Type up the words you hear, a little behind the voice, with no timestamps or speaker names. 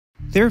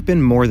There have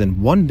been more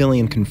than 1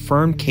 million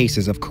confirmed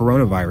cases of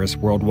coronavirus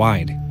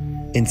worldwide.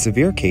 In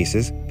severe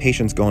cases,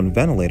 patients go on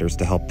ventilators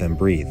to help them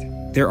breathe.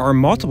 There are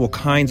multiple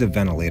kinds of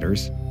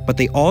ventilators, but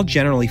they all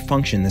generally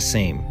function the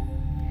same.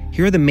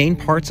 Here are the main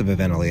parts of a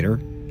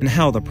ventilator and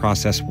how the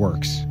process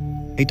works.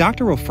 A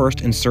doctor will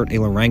first insert a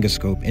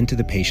laryngoscope into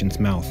the patient's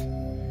mouth.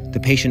 The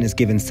patient is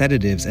given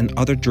sedatives and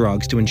other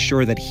drugs to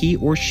ensure that he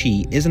or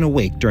she isn't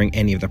awake during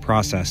any of the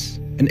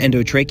process. An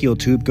endotracheal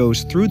tube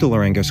goes through the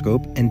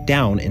laryngoscope and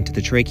down into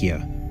the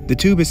trachea. The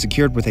tube is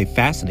secured with a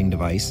fastening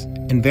device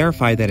and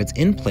verified that it's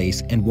in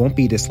place and won't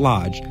be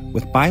dislodged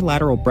with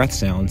bilateral breath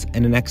sounds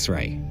and an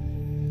X-ray.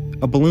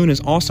 A balloon is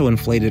also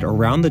inflated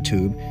around the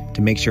tube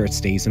to make sure it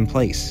stays in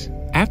place.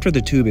 After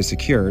the tube is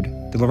secured,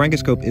 the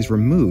laryngoscope is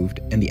removed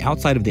and the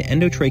outside of the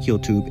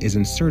endotracheal tube is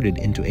inserted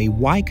into a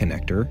Y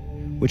connector,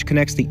 which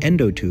connects the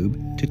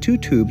endotube to two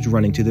tubes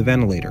running to the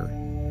ventilator.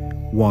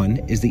 One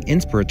is the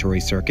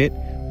inspiratory circuit,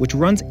 which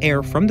runs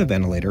air from the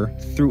ventilator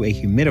through a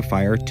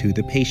humidifier to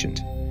the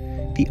patient.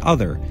 The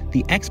other,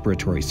 the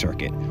expiratory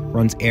circuit,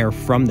 runs air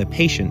from the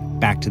patient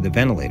back to the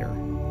ventilator.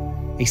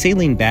 A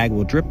saline bag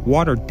will drip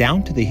water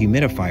down to the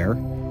humidifier,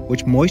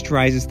 which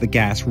moisturizes the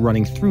gas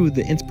running through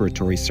the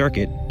inspiratory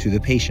circuit to the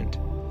patient.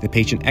 The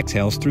patient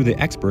exhales through the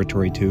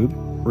expiratory tube,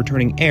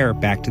 returning air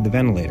back to the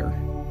ventilator.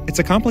 It's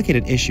a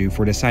complicated issue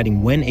for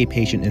deciding when a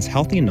patient is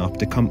healthy enough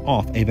to come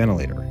off a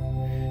ventilator.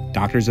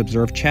 Doctors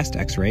observe chest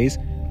X-rays,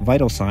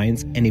 vital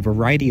signs, and a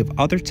variety of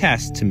other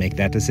tests to make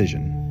that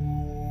decision.